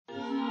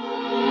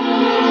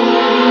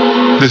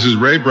This is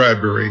Ray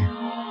Bradbury.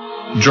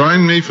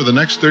 Join me for the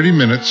next 30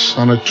 minutes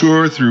on a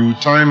tour through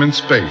time and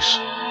space.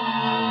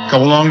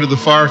 Come along to the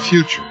far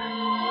future.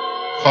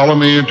 Follow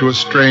me into a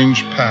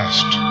strange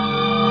past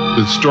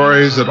with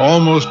stories that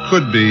almost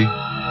could be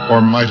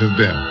or might have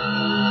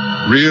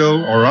been.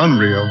 Real or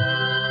unreal,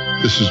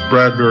 this is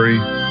Bradbury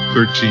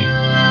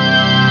 13.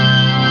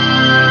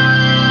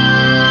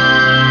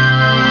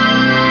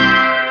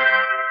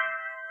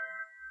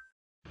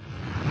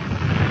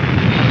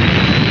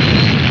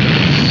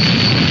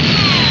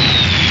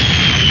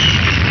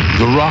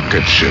 The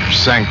rocket ship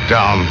sank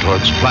down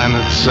towards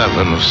Planet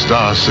 7 of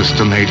Star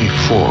System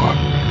 84.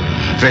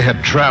 They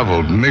had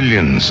traveled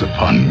millions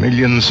upon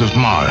millions of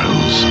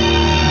miles.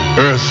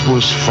 Earth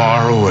was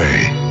far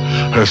away,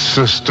 her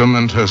system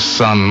and her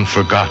sun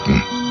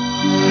forgotten.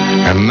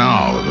 And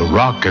now the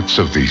rockets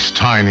of these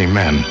tiny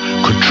men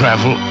could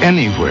travel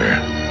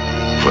anywhere,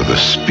 for the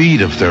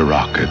speed of their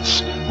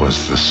rockets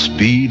was the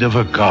speed of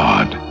a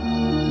god.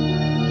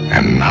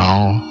 And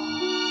now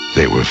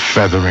they were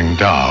feathering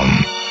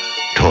down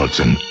towards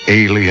an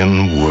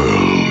alien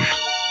world.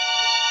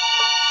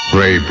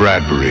 Ray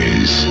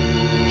Bradbury's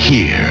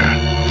Here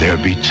There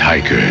Be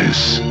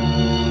Tigers.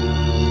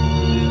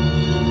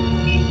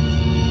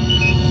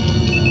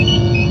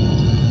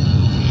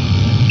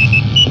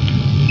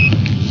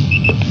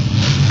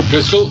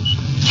 Driscoll?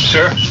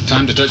 Sir?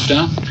 Time to touch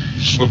down?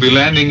 We'll be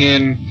landing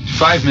in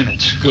 5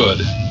 minutes.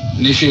 Good.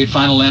 Initiate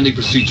final landing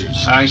procedures.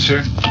 Aye,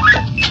 sir.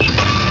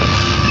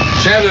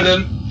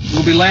 Chatterton,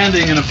 we'll be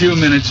landing in a few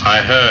minutes.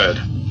 I heard.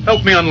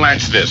 Help me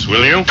unlatch this,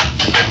 will you?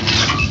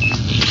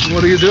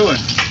 What are you doing?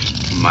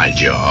 My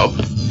job.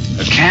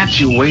 Can't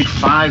you wait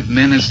 5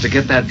 minutes to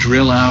get that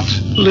drill out?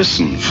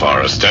 Listen,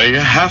 Forrester, you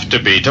have to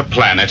beat a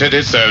planet at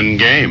its own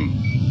game.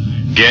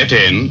 Get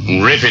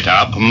in, rip it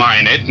up,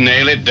 mine it,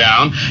 nail it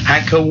down,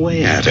 hack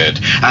away at it,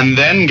 and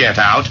then get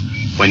out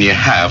when you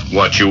have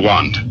what you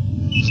want.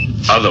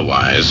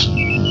 Otherwise,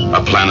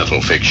 a planet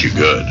will fix you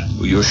good.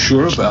 Well, you're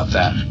sure about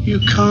that? You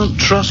can't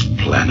trust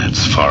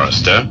planets,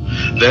 Forrester.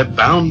 They're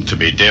bound to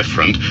be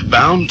different,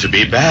 bound to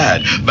be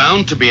bad,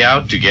 bound to be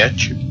out to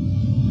get you.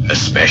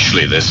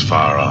 Especially this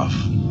far off.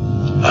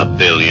 1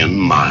 billion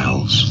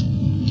miles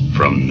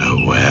from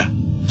nowhere.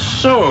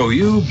 So,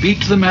 you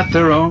beat them at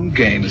their own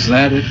game, is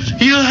that it?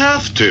 You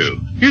have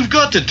to. You've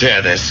got to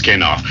tear their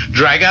skin off,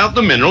 drag out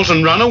the minerals,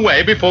 and run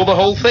away before the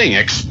whole thing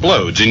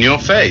explodes in your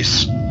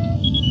face.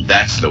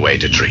 That's the way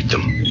to treat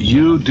them.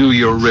 You do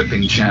your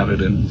ripping,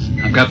 Chatterton.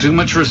 I've got too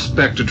much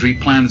respect to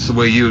treat planets the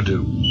way you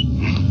do.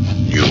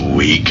 You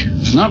weak.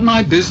 It's not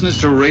my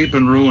business to rape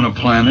and ruin a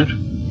planet.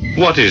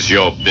 What is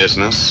your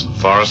business,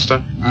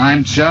 Forrester?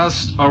 I'm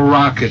just a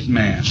rocket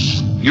man.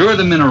 You're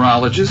the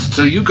mineralogist,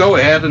 so you go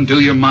ahead and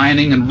do your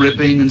mining and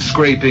ripping and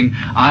scraping.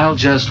 I'll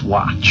just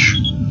watch.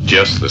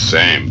 Just the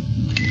same.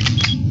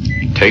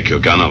 Take your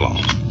gun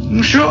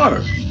along.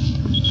 Sure.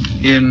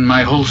 In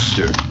my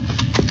holster.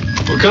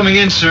 We're coming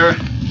in, sir.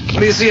 What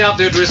do you see out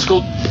there,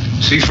 Driscoll?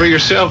 See for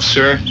yourself,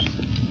 sir.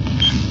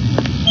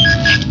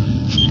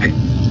 Hey,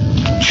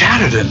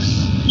 Chatterton,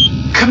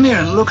 come here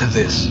and look at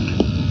this.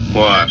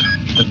 What?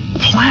 The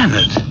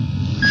planet.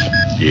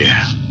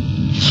 Yeah.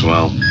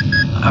 Swell.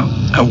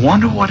 I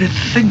wonder what it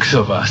thinks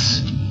of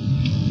us.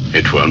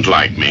 It won't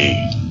like me.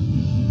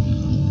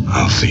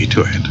 I'll see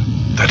to it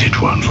that it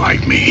won't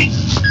like me.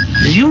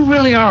 You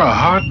really are a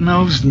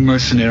hard-nosed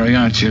mercenary,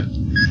 aren't you?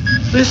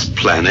 This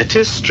planet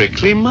is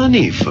strictly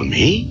money for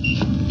me.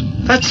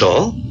 That's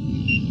all.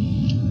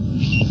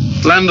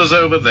 Land us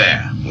over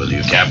there, will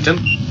you, Captain?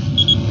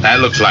 That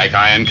looks like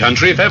Iron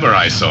Country if ever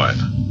I saw it.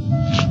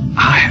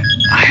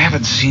 I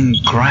haven't seen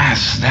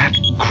grass that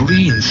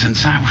green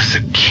since I was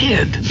a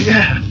kid.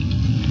 Yeah.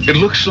 It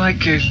looks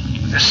like a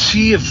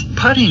sea of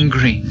putting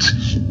greens.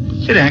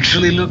 It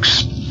actually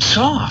looks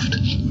soft.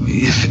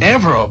 If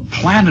ever a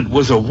planet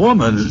was a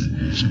woman,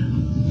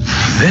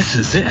 this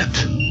is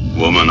it.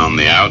 Woman on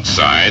the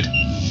outside,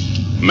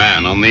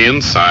 man on the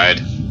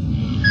inside.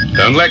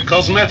 Don't let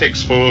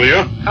cosmetics fool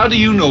you. How do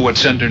you know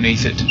what's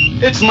underneath it?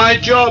 It's my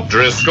job,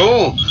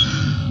 Driscoll.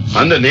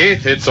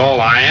 Underneath, it's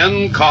all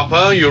iron,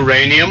 copper,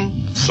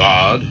 uranium,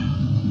 sod.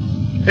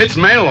 It's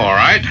mail, all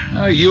right.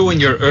 You and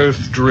your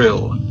earth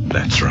drill.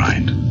 That's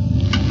right.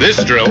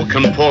 This drill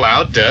can pull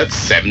out dirt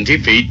 70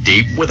 feet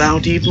deep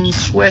without even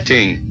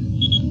sweating.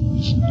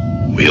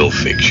 We'll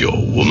fix your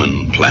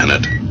woman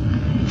planet,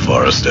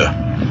 Forrester.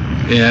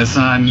 Yes,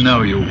 I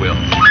know you will.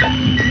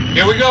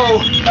 Here we go.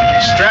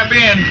 Strap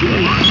in. 3,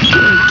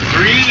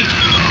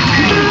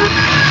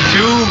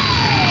 2,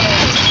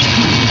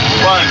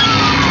 1.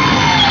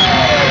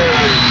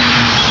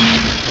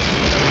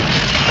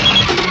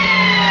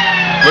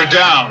 We're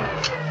down.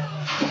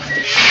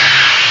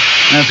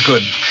 That's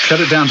good. Shut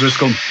it down,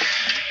 Driscoll.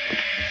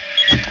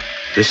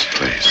 This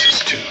place is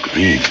too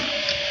green.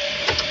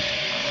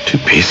 Too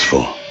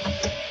peaceful.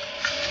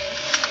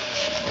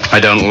 I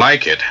don't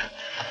like it.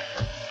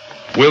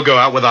 We'll go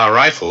out with our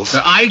rifles.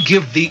 I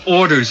give the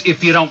orders,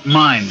 if you don't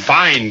mind.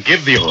 Fine,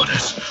 give the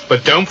orders.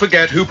 But don't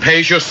forget who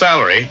pays your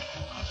salary.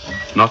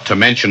 Not to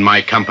mention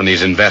my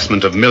company's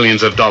investment of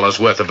millions of dollars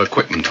worth of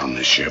equipment on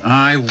this ship.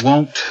 I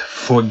won't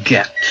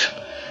forget.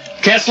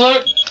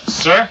 Kessler?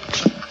 Sir?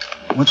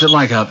 What's it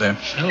like out there?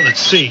 Well, let's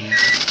see.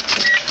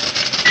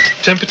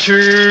 Temperature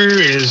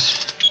is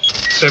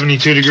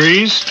 72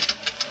 degrees.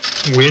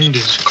 Wind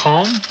is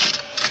calm.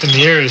 And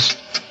the air is...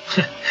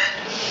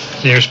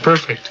 the air's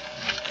perfect.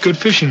 Good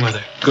fishing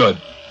weather. Good.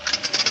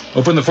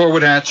 Open the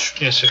forward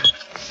hatch. Yes, sir.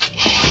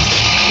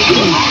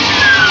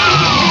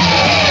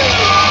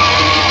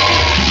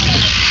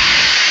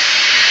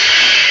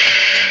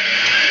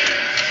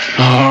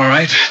 All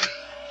right.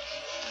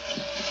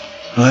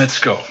 Let's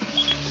go.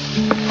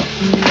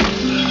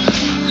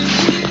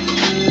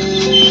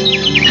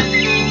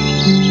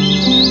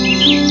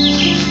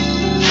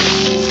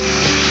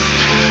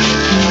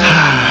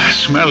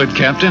 Smell it,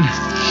 Captain.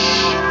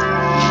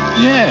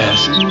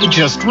 Yes, it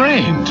just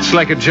rained. It's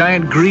like a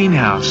giant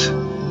greenhouse.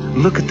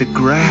 Look at the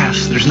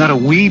grass. There's not a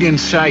weed in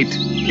sight.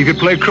 You could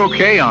play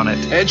croquet on it.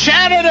 Hey,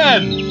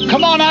 Chatterton!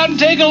 Come on out and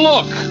take a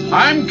look.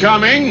 I'm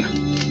coming.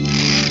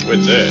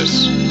 With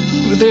this.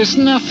 There's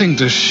nothing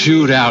to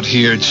shoot out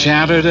here,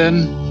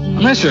 Chatterton.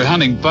 Unless you're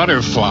hunting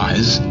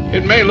butterflies.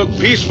 It may look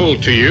peaceful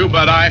to you,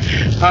 but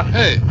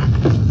Hey.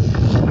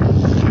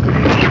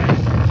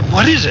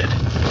 What is it?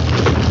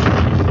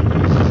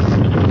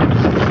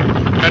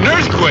 An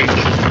earthquake!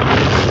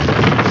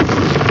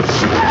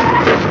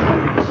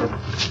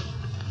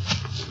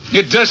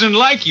 It doesn't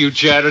like you,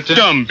 Chatterton.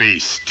 Don't be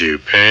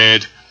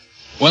stupid.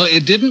 Well,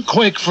 it didn't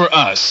quake for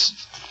us.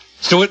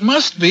 So it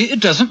must be it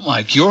doesn't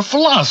like your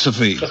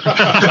philosophy.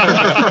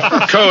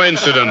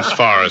 Coincidence,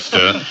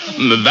 Forrester.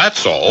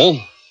 That's all.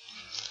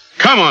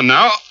 Come on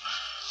now.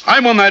 I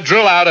want that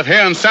drill out of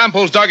here and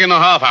samples dug in a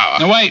half hour.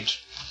 Now, wait.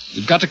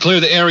 You've got to clear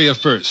the area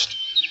first.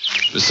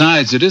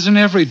 Besides, it isn't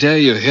every day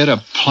you hit a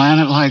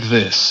planet like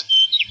this.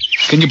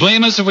 Can you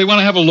blame us if we want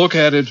to have a look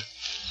at it?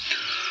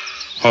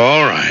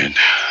 All right.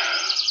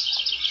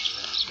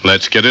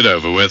 Let's get it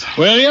over with.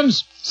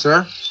 Williams,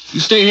 Sir?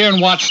 you stay here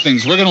and watch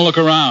things. We're going to look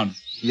around.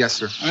 Yes,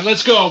 sir. All right,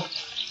 let's go.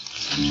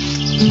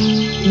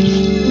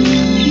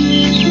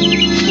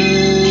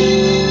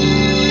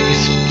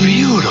 It's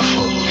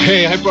beautiful.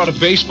 Hey, I brought a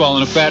baseball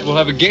and a bat. We'll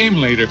have a game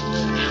later.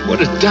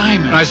 What a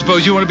diamond. I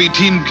suppose you want to be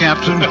team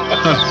captain?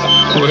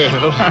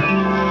 Well,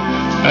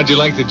 how'd you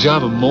like the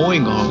job of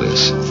mowing all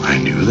this? I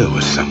knew there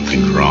was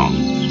something wrong.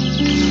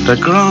 The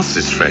grass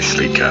is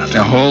freshly cut.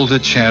 Now, hold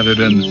it,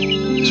 Chatterton.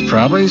 It's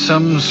probably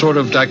some sort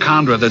of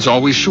dichondra that's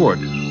always short.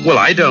 Well,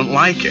 I don't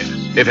like it.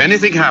 If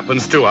anything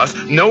happens to us,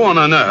 no one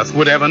on Earth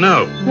would ever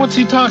know. What's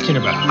he talking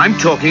about? I'm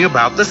talking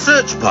about the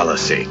search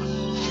policy.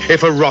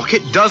 If a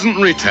rocket doesn't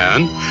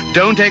return,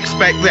 don't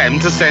expect them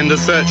to send a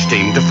search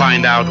team to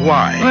find out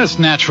why. Well, that's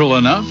natural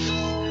enough.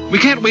 We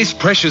can't waste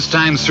precious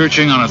time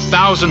searching on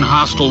 1,000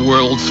 hostile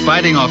worlds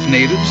fighting off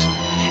natives.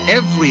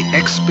 Every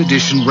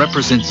expedition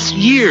represents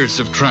years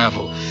of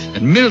travel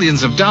and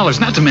millions of dollars,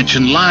 not to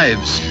mention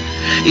lives.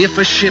 If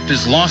a ship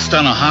is lost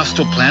on a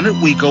hostile planet,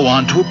 we go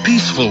on to a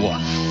peaceful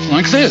one,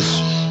 like this.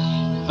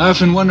 I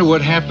often wonder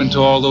what happened to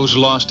all those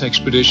lost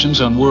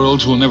expeditions on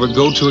worlds we'll never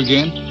go to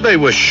again. They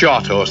were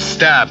shot or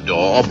stabbed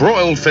or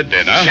broiled for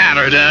dinner.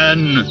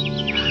 Chatterton!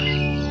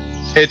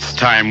 It's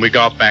time we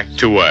got back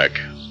to work,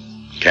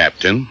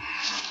 Captain.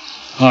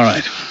 All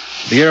right.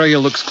 The area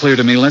looks clear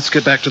to me. Let's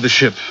get back to the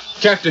ship.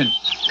 Captain,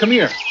 come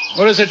here.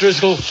 What is it,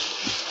 Driscoll?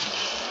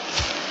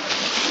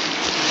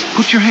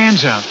 Put your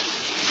hands out.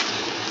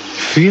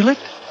 Feel it?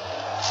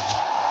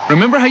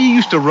 Remember how you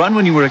used to run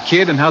when you were a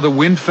kid and how the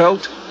wind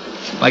felt?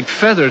 Like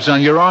feathers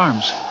on your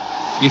arms.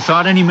 You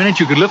thought any minute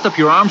you could lift up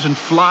your arms and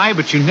fly,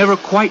 but you never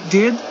quite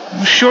did?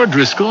 Sure,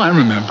 Driscoll, I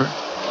remember.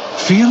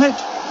 Feel it?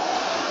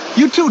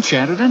 You too,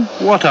 Chatterton.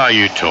 What are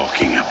you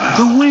talking about?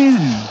 The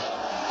wind.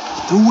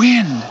 The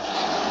wind.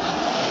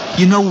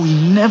 You know, we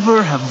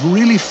never have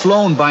really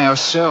flown by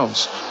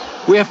ourselves.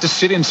 We have to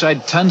sit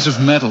inside tons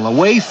of metal,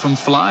 away from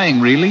flying,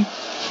 really.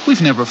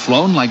 We've never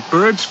flown like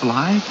birds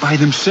fly, by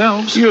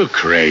themselves. You're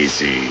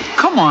crazy.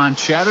 Come on,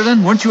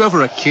 Chatterton. Weren't you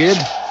ever a kid?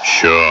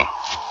 Sure,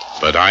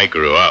 but I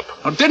grew up.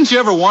 Oh, didn't you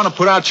ever want to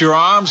put out your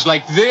arms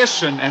like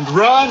this and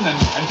run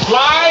and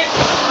fly?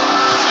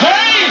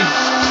 Hey!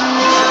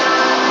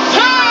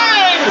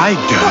 Hey! I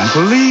don't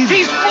believe it.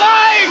 He's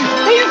flying!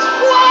 He's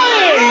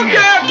flying! Look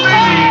at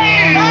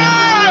me!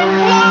 I'm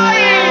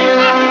flying!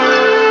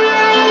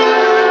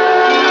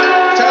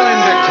 Tell him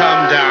to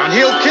come down.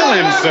 He'll kill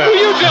himself. Will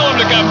you tell him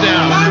to come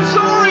down? I'm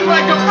soaring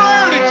like a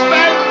bird. It's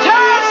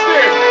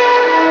fantastic!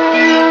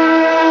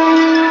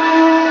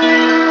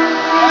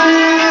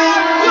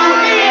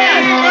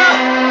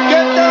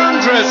 Get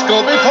down,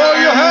 Driscoll, before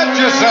you hurt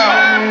yourself.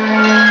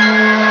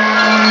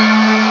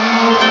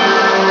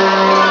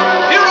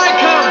 Here I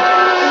come!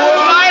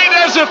 Light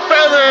as a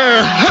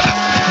feather!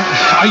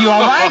 Are you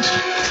all right?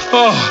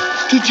 Oh,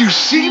 did you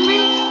see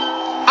me?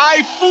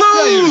 I flew!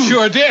 Yeah, you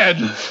sure did.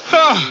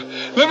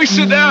 Oh, let me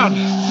sit down.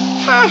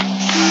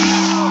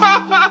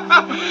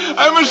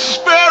 I'm a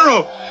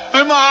sparrow.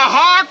 I'm a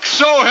hawk,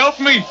 so help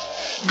me.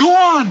 Go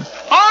on.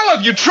 All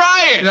of you,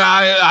 try it.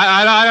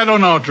 I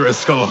don't know,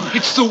 Driscoll.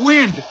 It's the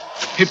wind.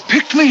 It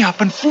picked me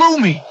up and flew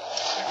me.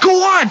 Go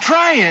on,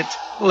 try it.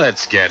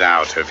 Let's get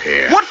out of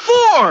here. What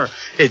for?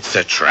 It's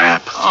a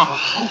trap.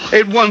 Oh.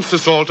 It wants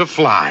us all to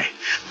fly,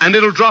 and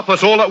it'll drop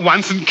us all at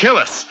once and kill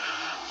us.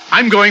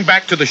 I'm going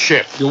back to the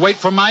ship. You wait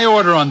for my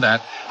order on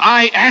that.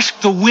 I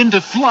asked the wind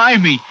to fly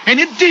me, and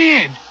it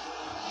did.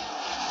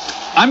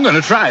 I'm going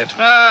to try it.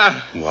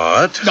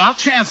 What? I'll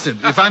chance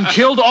it. If I'm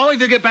killed, all of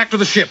you get back to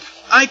the ship.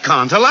 I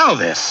can't allow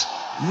this.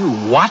 You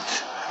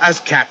what? As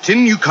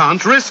captain, you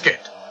can't risk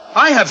it.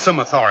 I have some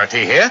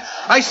authority here.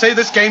 I say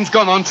this game's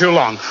gone on too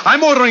long.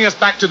 I'm ordering us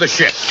back to the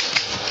ship.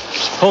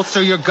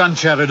 Holster your gun,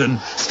 Sheridan.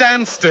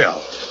 Stand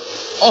still.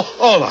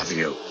 All of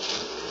you.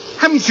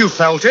 Haven't you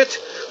felt it?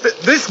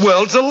 This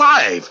world's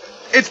alive.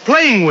 It's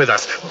playing with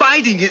us,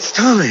 biding its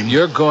time.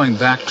 You're going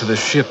back to the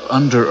ship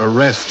under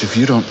arrest if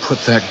you don't put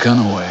that gun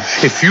away.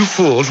 If you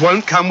fools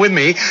won't come with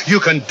me, you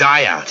can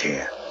die out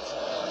here.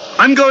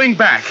 I'm going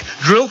back,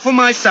 drill for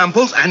my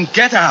samples, and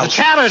get out.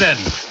 Sheridan!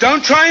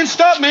 Don't try and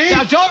stop me.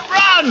 Now, don't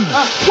run!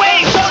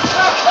 Wait!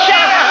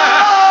 Sheridan!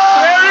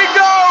 There he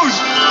goes!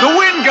 The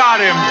wind got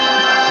him.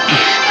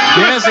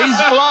 Yes, he's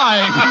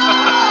flying.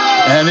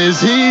 And is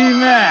he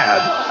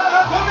mad?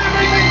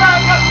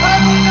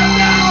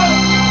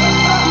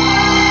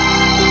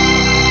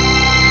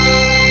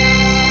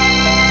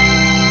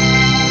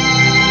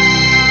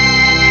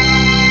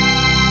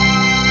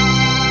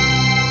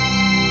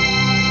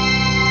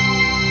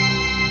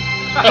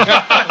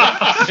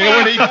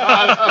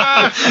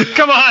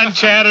 Come on,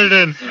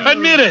 Chatterton.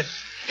 Admit it.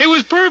 It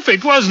was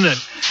perfect, wasn't it?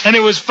 And it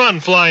was fun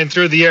flying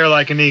through the air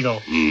like an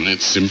eagle.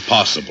 It's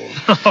impossible.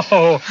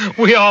 Oh,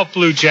 we all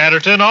flew,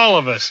 Chatterton, all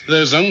of us.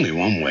 There's only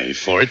one way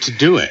for it to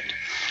do it.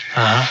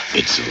 Huh?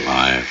 It's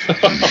alive.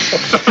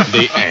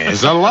 The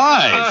air's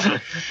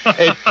alive.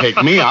 It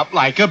picked me up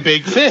like a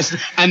big fist,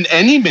 and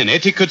any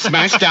minute it could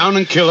smash down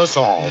and kill us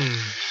all.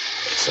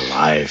 It's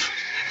alive.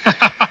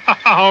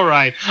 All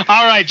right,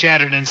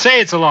 Chatterton,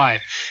 say it's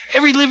alive.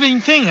 Every living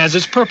thing has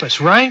its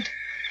purpose, right?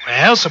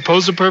 Well,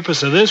 suppose the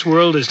purpose of this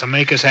world is to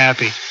make us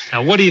happy.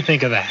 Now, what do you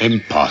think of that?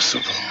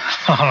 Impossible.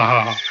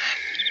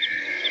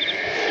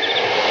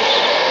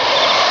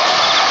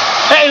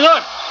 Hey,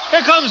 look!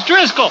 Here comes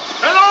Driscoll!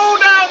 Hello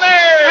down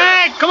there!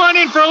 Hey, come on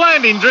in for a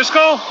landing,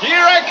 Driscoll!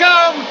 Here I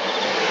come!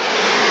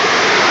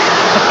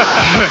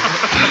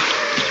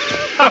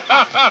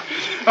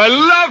 I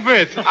love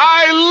it!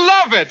 I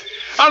love it!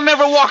 I'll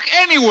never walk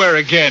anywhere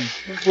again.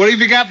 What have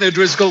you got there,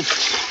 Driscoll?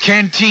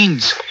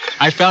 Canteens.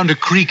 I found a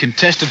creek and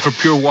tested for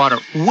pure water.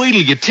 Wait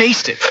till you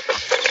taste it.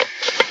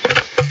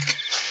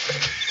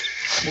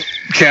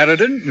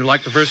 Chatterton, you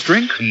like the first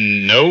drink?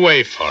 No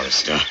way,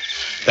 Forrester.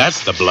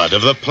 That's the blood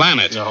of the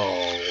planet.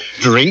 No.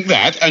 Drink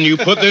that, and you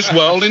put this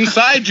world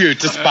inside you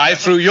to spy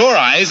through your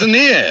eyes and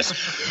ears.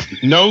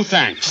 No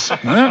thanks.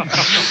 Well,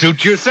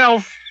 suit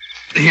yourself.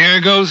 Here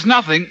goes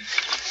nothing.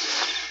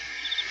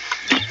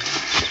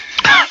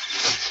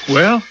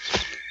 Well,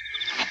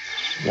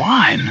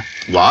 wine.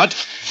 What?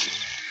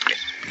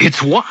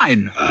 It's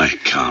wine. I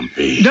can't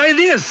be. No, it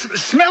is.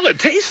 Smell it.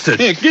 Taste it.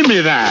 Here, give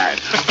me that.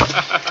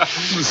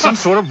 Some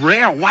sort of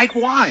rare white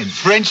wine.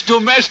 French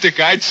domestic,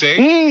 I'd say.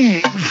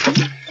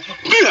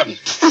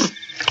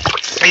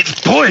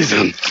 It's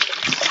poison.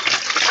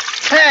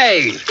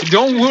 Hey,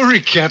 don't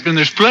worry, Captain.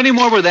 There's plenty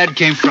more where that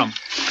came from.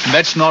 And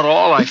that's not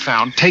all I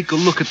found. Take a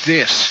look at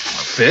this.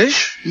 A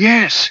fish?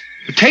 Yes.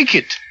 Take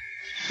it.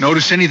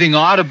 Notice anything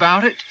odd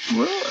about it?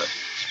 Well,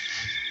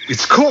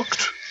 it's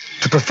cooked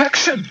to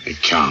perfection.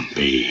 It can't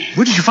be.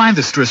 Where did you find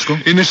this, Driscoll?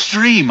 In a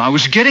stream. I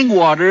was getting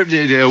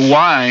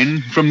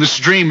wine from the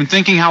stream and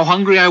thinking how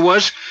hungry I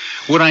was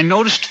when I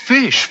noticed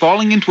fish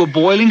falling into a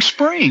boiling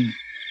spring.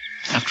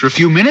 After a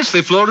few minutes,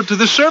 they floated to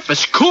the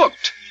surface,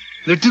 cooked.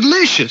 They're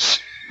delicious.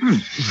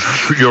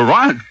 You're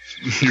right.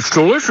 It's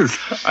delicious.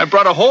 I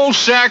brought a whole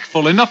sack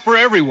full, enough for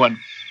everyone.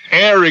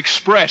 Air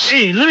Express.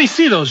 Hey, let me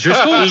see those,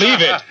 Driscoll. Leave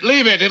it.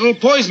 Leave it. It'll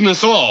poison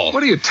us all.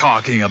 What are you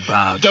talking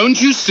about? Don't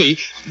you see?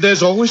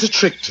 There's always a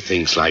trick to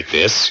things like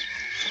this.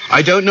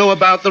 I don't know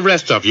about the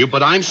rest of you,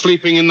 but I'm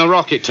sleeping in the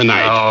rocket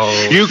tonight.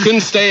 Oh. You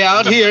can stay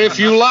out here if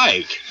you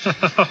like.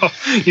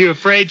 You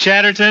afraid,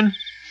 Chatterton?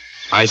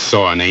 I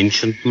saw an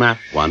ancient map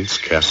once,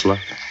 Kessler.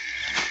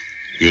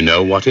 You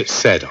know what it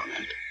said on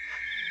it?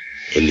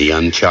 In the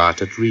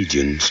uncharted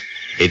regions,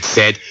 it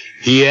said,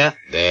 "Here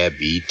there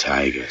be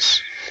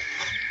tigers."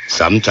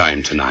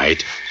 Sometime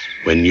tonight,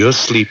 when you're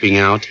sleeping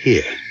out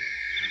here,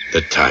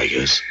 the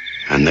tigers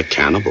and the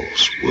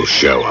cannibals will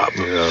show up.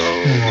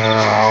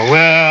 Oh,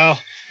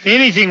 well,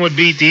 anything would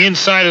beat the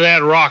inside of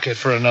that rocket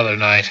for another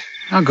night.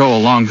 I'll go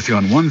along with you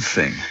on one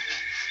thing.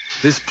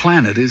 This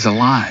planet is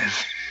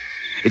alive.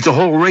 It's a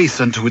whole race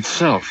unto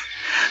itself.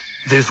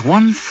 There's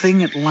one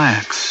thing it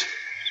lacks.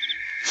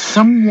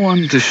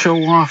 Someone to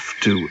show off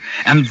to.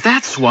 And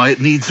that's why it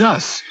needs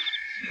us.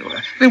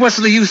 Then what's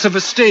the use of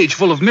a stage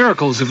full of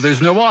miracles if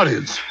there's no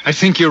audience? I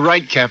think you're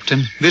right,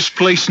 Captain. This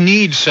place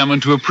needs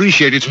someone to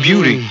appreciate its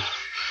beauty.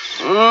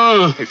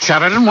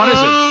 Chatterton, what is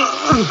it?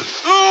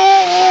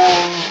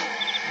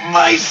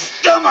 My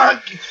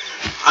stomach!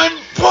 I'm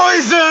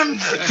poisoned!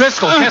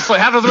 Driscoll, Kessler,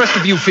 how do the rest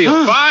of you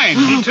feel? Fine,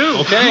 me too.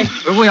 Okay,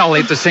 we all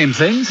ate the same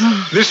things.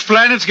 This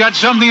planet's got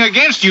something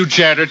against you,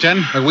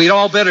 Chatterton. But we'd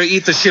all better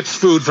eat the ship's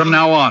food from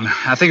now on.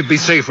 I think it'd be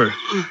safer.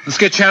 Let's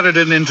get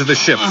Chatterton into the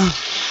ship.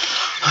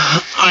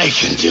 I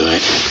can do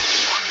it.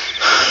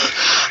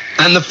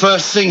 And the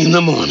first thing in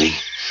the morning,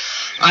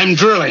 I'm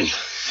drilling.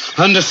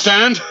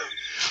 Understand?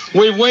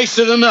 We've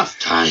wasted enough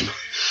time.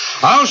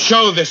 I'll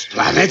show this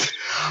planet.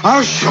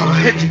 I'll show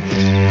it.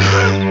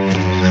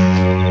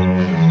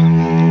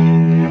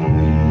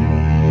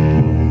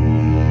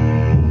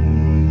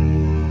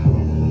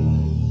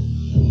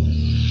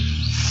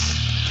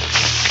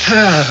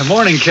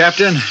 Morning,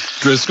 Captain.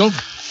 Driscoll,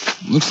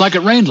 looks like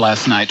it rained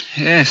last night.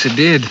 Yes, it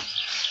did.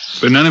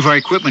 But none of our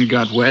equipment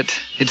got wet.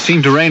 It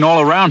seemed to rain all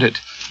around it.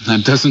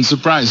 That doesn't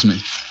surprise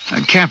me.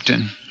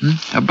 Captain,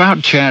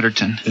 about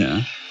Chatterton.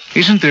 Yeah?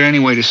 Isn't there any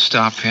way to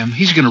stop him?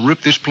 He's going to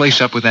rip this place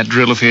up with that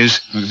drill of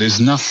his. Look, there's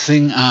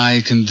nothing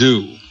I can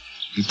do.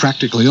 He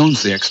practically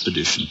owns the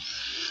expedition.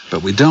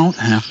 But we don't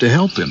have to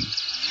help him.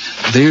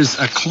 There's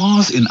a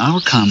clause in our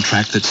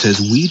contract that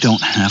says we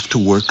don't have to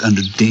work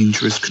under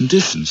dangerous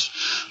conditions,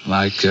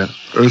 like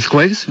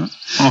earthquakes.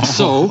 Huh?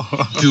 So,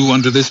 do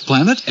unto this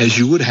planet as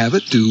you would have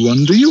it do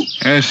unto you.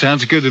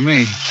 Sounds good to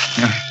me.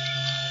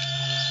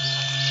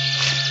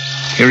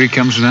 Here he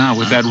comes now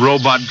with that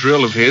robot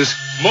drill of his.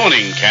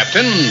 Morning,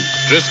 Captain.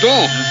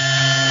 Driscoll.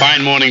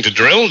 Fine morning to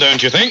drill,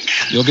 don't you think?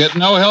 You'll get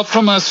no help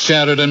from us,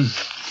 Chatterton.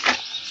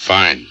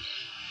 Fine.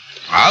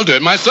 I'll do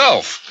it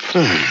myself.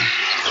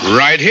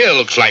 Right here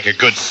looks like a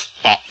good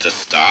spot to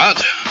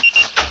start.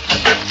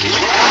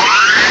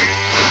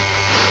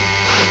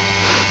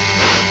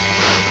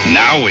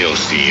 Now we'll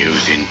see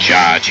who's in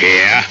charge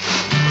here.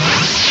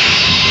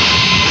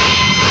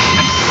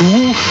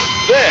 Who?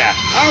 There,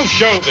 I'll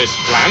show this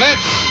planet.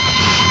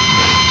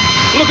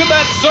 Look at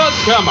that sod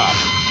come up.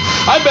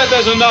 I bet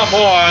there's enough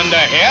ore under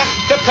here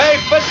to pay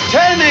for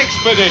 10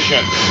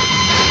 expeditions.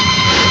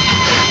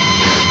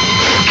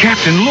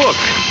 Captain, look.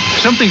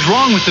 Something's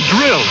wrong with the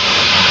drill.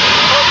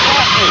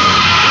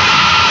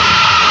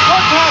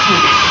 What's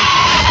happening?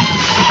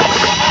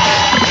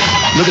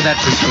 Look at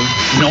that, Driscoll.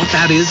 You know what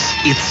that is?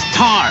 It's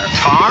tar.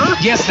 Tar?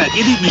 Yes, that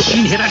idiot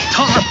machine hit a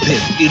tar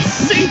pit. It's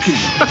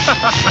sinking.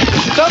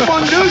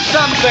 Someone do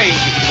something.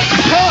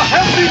 Hell,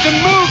 help me to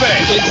move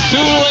it. It's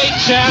too late,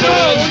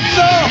 Chatterton.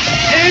 No,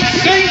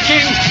 it's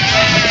sinking.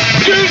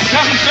 Do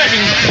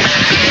something.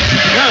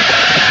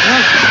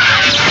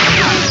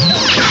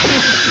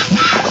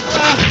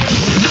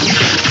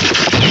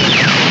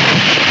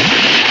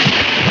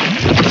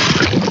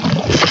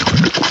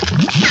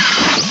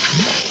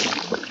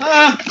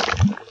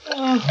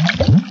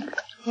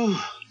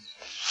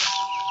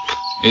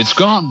 It's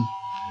gone.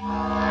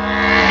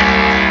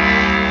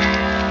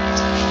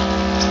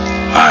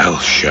 I'll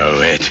show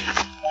it.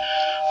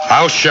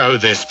 I'll show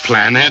this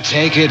planet.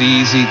 Take it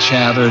easy,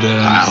 Chatterton.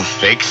 I'll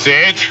fix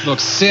it. Look,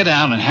 sit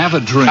down and have a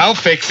drink. I'll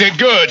fix it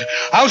good.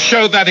 I'll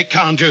show that it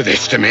can't do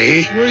this to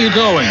me. Where are you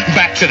going?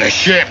 Back to the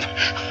ship.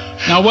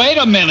 Now, wait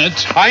a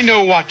minute. I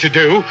know what to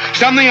do.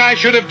 Something I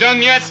should have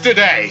done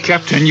yesterday.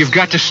 Captain, you've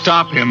got to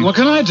stop him. What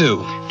can I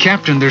do?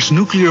 Captain, there's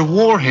nuclear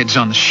warheads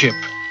on the ship.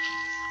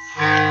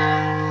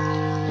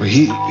 Well,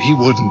 he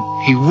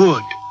wouldn't. He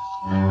would.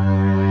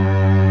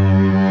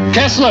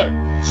 Kessler!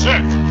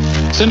 Sir.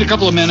 Send a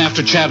couple of men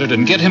after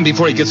Chatterton. Get him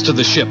before he gets to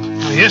the ship.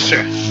 Yes,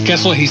 sir.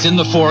 Kessler, he's in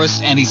the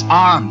forest and he's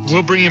armed.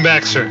 We'll bring him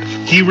back, sir.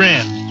 He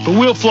ran, but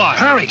we'll fly.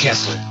 Hurry,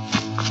 Kessler.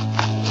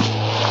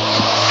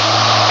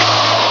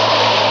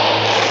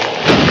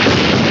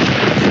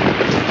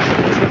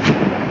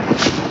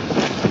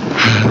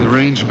 The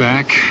rain's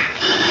back.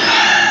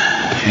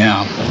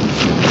 Yeah.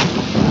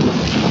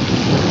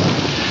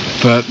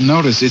 But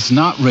notice, it's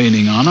not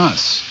raining on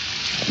us.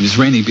 It is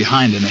raining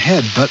behind and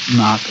ahead, but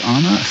not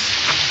on us.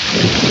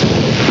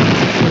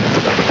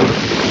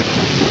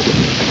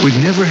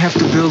 We'd never have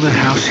to build a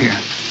house here.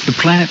 The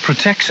planet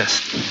protects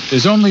us.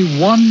 There's only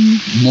one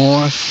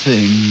more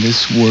thing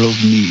this world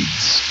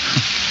needs.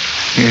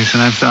 Yes,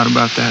 and I've thought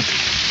about that.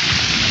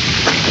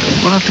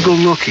 We'll have to go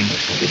looking.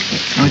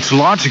 It's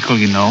logical,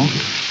 you know.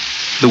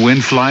 The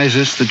wind flies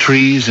us, the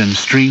trees and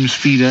streams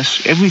feed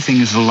us.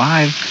 Everything is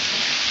alive.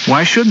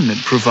 Why shouldn't it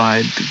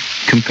provide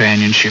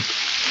companionship?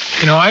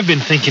 You know, I've been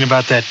thinking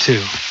about that,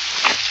 too.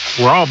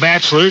 We're all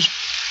bachelors.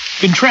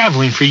 Been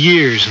traveling for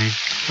years and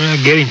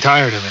getting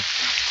tired of it.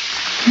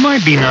 It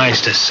might be nice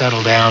to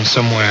settle down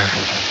somewhere.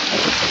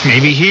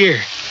 Maybe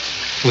here.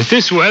 With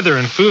this weather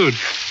and food,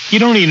 you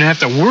don't even have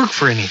to work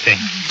for anything.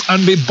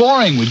 It'd be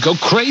boring. We'd go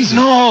crazy.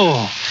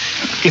 No.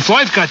 If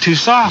life got too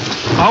soft,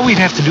 all we'd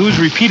have to do is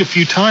repeat a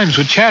few times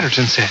what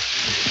Chatterton said.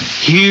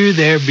 Here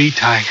there be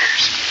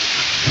tigers.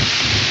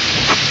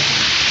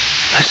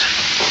 Listen.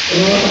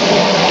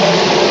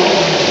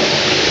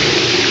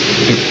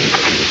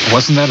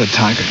 Wasn't that a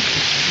tiger?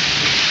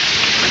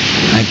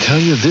 I tell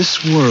you,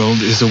 this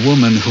world is a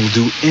woman who'll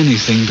do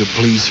anything to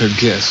please her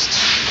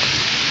guests.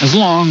 As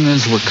long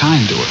as we're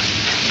kind to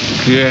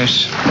her.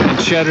 Yes, and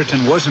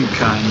Chatterton wasn't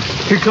kind.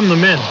 Here come the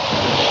men.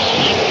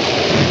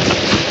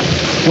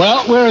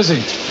 Well, where is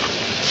he?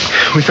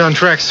 We found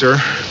tracks, sir.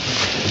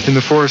 In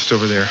the forest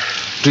over there.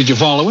 Did you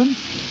follow him?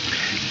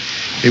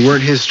 They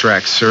weren't his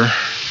tracks, sir.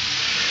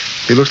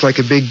 They looked like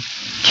a big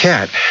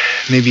cat.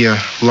 Maybe a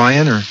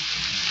lion or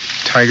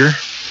tiger.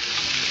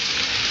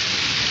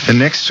 And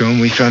next to him,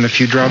 we found a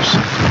few drops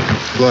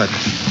of blood.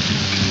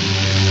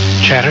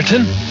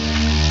 Chatterton?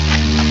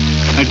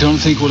 I don't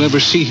think we'll ever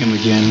see him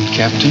again,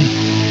 Captain.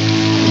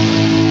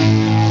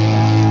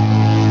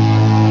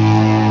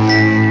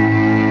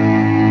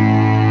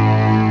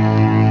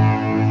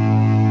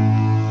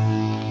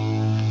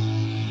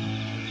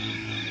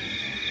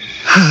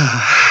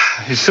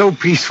 It's so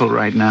peaceful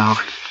right now.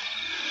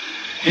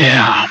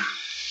 Yeah.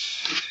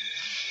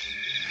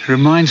 It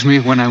reminds me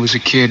of when I was a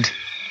kid.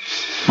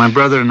 My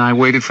brother and I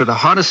waited for the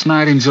hottest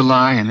night in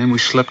July, and then we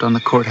slept on the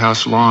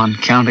courthouse lawn,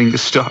 counting the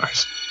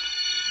stars.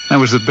 That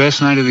was the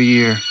best night of the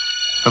year,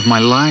 of my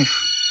life.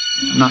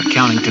 Not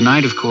counting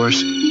tonight, of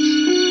course.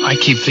 I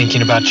keep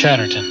thinking about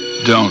Chatterton.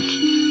 Don't.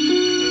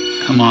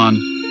 Come on.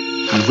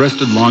 We've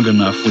rested long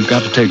enough. We've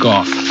got to take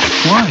off.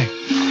 Why?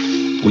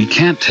 We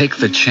can't take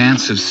the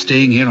chance of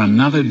staying here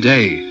another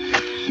day.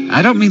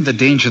 I don't mean the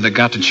danger that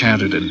got to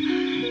Chatterton.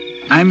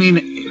 I mean,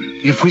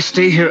 if we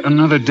stay here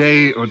another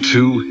day or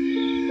two,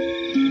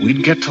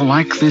 we'd get to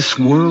like this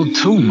world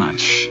too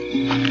much.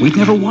 We'd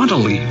never want to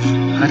leave.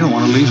 I don't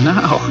want to leave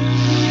now.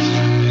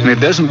 And it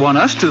doesn't want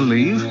us to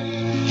leave.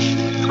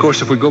 Of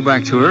course, if we go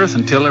back to Earth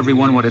and tell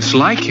everyone what it's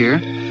like here,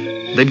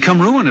 they'd come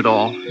ruin it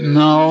all.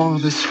 No,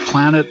 this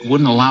planet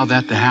wouldn't allow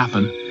that to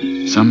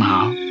happen.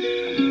 Somehow.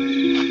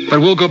 But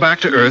we'll go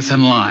back to Earth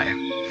and lie.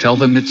 Tell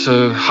them it's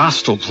a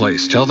hostile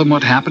place. Tell them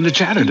what happened to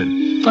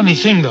Chatterton. Funny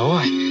thing, though,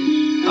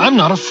 I'm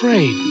not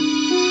afraid.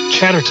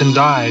 Chatterton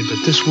died,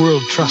 but this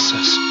world trusts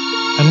us.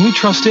 And we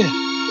trust it.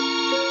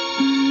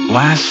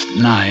 Last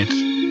night,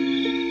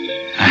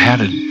 I had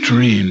a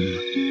dream.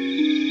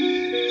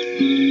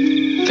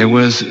 There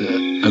was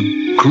a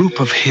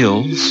group of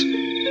hills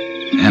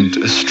and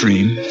a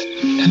stream.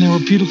 And there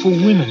were beautiful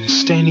women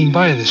standing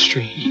by the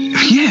stream.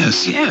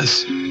 Yes,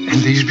 yes.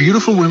 And these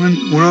beautiful women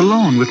were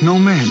alone with no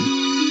men.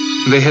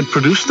 They had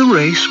produced the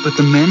race, but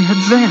the men had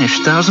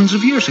vanished thousands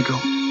of years ago.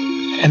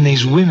 And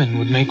these women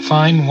would make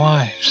fine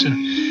wives and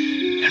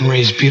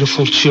raise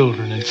beautiful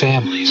children and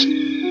families.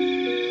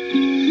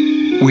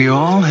 We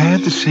all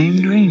had the same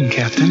dream,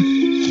 Captain.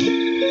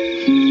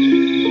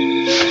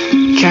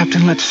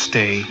 Captain, let's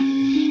stay.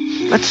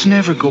 Let's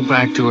never go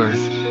back to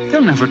Earth.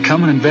 They'll never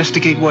come and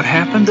investigate what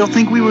happened. They'll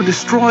think we were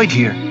destroyed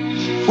here.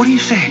 What do you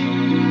say?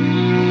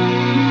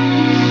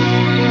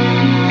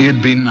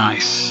 It'd be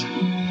nice.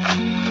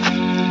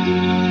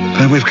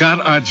 But we've got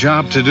our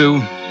job to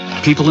do.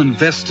 People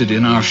invested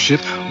in our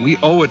ship. We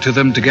owe it to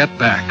them to get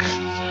back.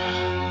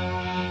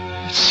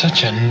 It's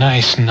such a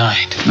nice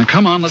night. Now,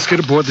 come on, let's get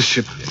aboard the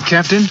ship.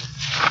 Captain?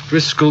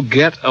 Driscoll,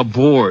 get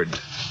aboard.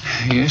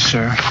 Yes,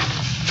 sir.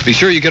 Be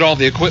sure you get all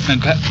the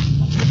equipment back.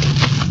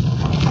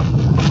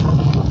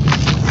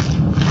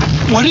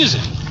 What is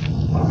it?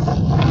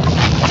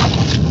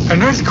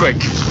 An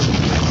earthquake.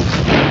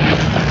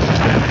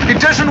 It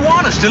doesn't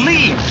want us to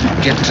leave.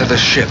 Get to the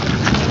ship.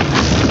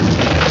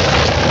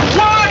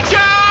 Watch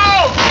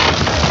out!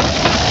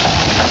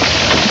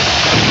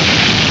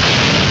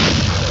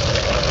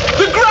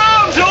 The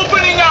ground's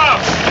opening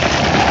up!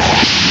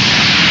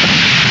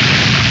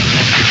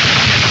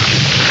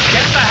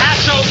 Get the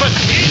hatch open.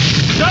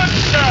 Keep done,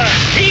 sir.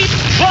 Keep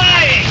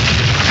flying.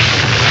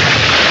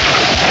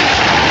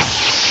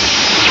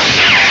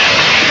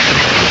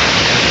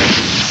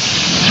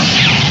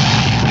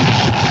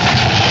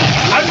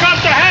 I've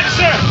got the hatch,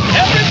 sir.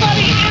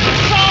 Everybody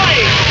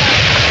inside.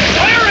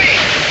 Hurry!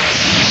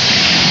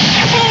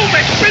 Move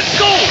it,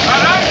 Driscoll!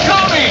 And I'm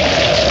coming!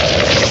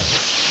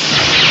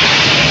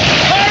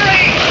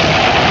 Hurry!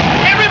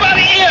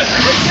 Everybody in!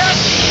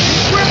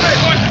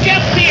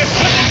 Forget the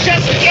equipment,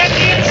 just get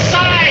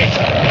inside!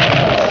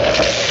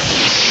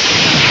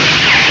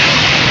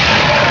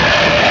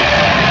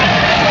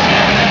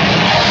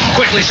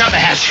 Quickly, shut the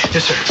hatch.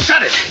 Yes, sir.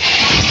 Shut it!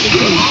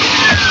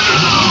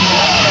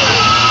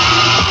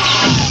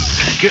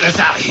 Get us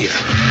out of here.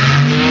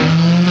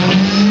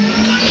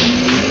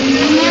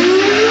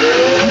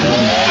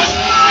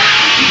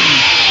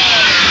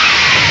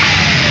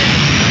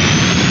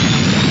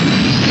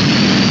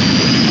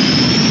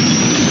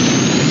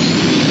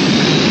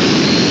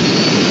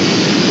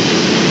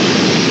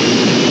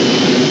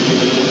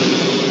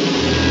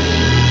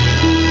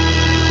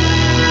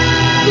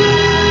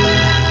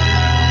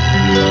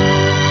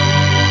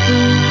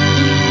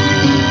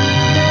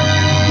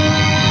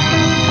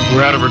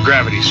 We're out of our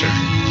gravity, sir.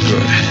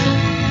 Good.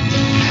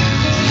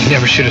 You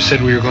never should have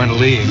said we were going to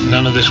leave.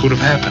 None of this would have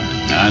happened.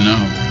 I know.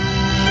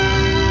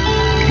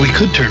 We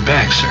could turn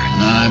back, sir.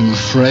 I'm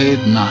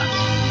afraid not.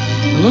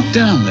 Look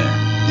down there.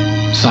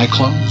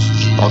 Cyclones,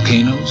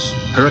 volcanoes,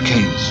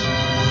 hurricanes.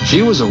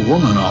 She was a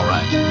woman, all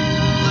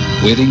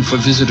right. Waiting for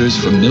visitors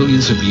for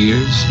millions of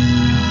years.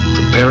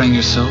 Preparing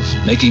herself,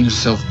 making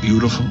herself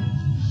beautiful.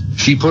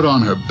 She put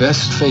on her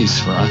best face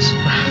for us.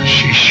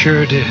 She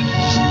sure did.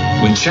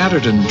 When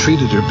Chatterton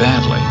treated her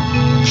badly,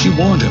 she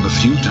warned him a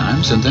few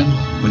times, and then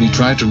when he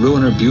tried to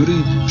ruin her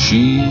beauty,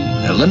 she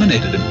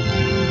eliminated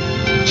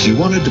him. She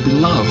wanted to be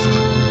loved,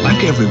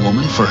 like every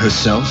woman, for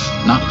herself,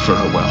 not for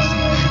her wealth.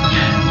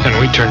 And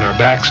we turned our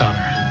backs on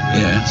her.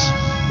 Yes.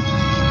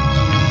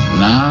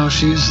 Now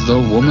she's the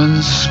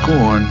woman's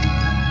scorn.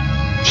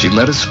 She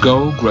let us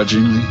go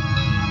grudgingly,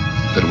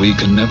 but we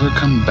can never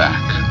come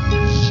back.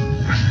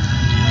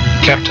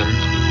 Captain.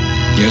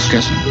 Yes,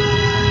 Captain?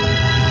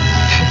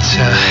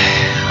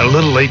 It's a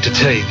little late to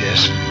tell you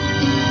this,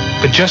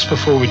 but just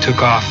before we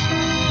took off,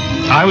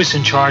 I was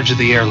in charge of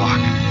the airlock.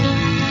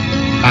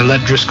 I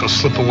let Driscoll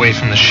slip away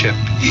from the ship.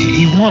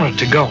 He wanted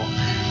to go.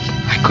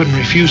 I couldn't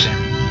refuse him.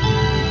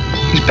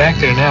 He's back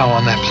there now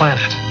on that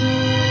planet.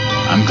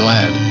 I'm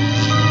glad.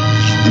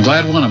 I'm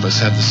glad one of us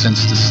had the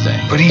sense to stay.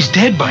 But he's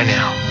dead by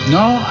now. No,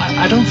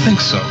 I don't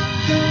think so.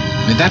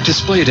 I mean, that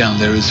display down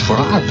there is for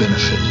our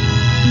benefit.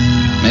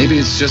 Maybe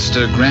it's just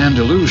a grand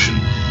illusion.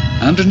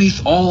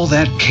 Underneath all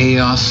that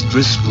chaos,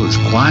 Driscoll is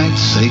quiet,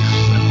 safe,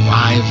 and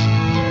alive.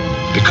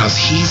 Because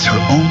he's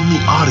her only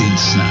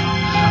audience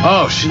now.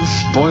 Oh, she'll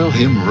spoil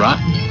him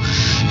rotten.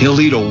 He'll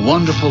lead a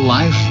wonderful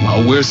life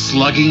while we're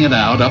slugging it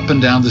out up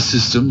and down the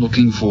system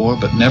looking for,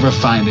 but never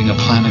finding a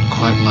planet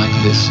quite like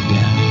this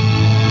again.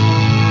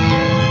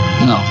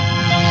 No,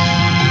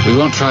 we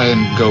won't try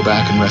and go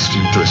back and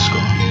rescue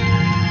Driscoll.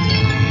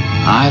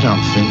 I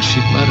don't think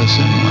she'd let us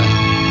anyway.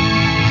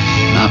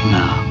 Not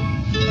now.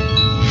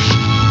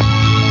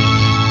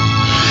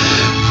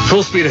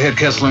 Full speed ahead,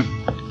 Kessler.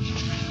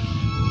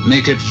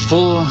 Make it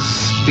full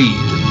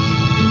speed.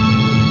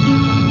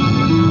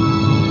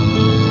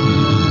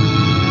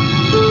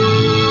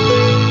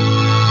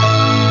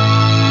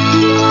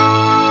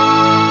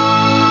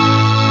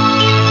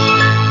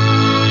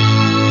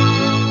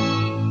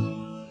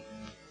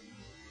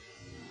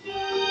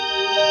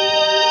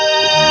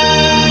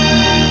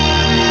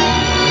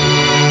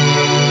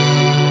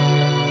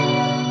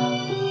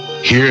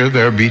 Here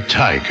There Be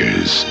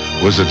Tigers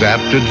was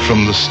adapted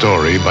from the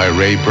story by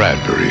Ray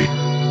Bradbury.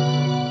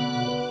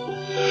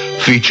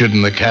 Featured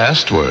in the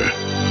cast were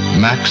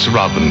Max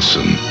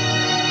Robinson,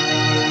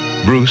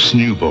 Bruce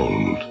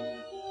Newbold,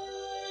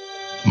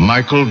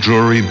 Michael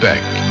Drury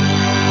Beck,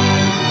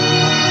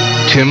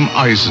 Tim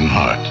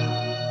Eisenhart,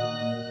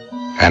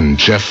 and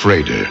Jeff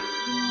Rader.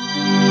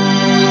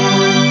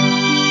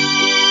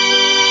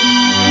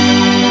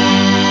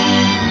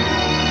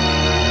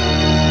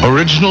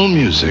 Original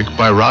music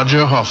by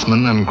Roger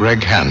Hoffman and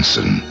Greg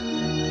Hansen.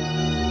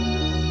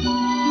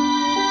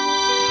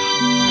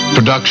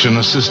 Production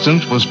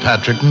assistant was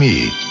Patrick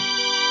Mead.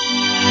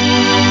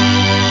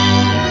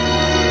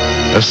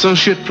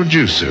 Associate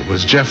producer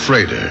was Jeff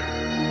Rader.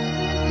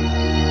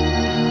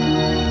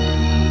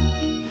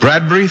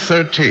 Bradbury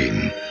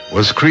 13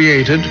 was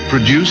created,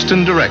 produced,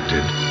 and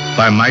directed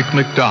by Mike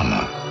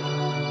McDonough.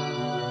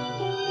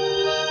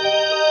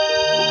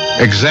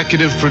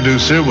 Executive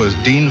producer was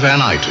Dean Van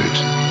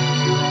Eitert.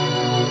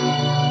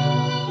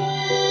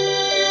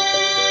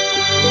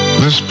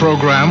 This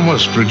program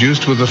was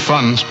produced with the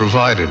funds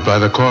provided by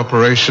the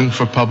Corporation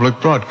for Public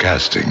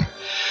Broadcasting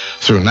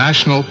through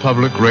National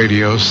Public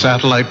Radio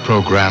Satellite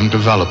Program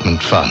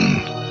Development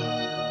Fund.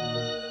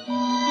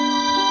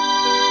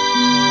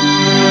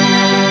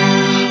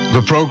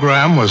 The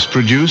program was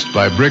produced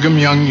by Brigham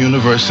Young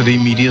University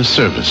Media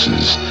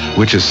Services,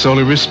 which is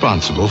solely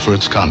responsible for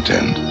its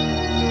content.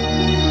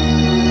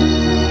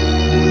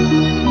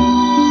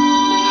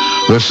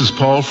 This is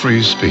Paul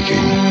Frees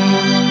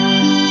speaking.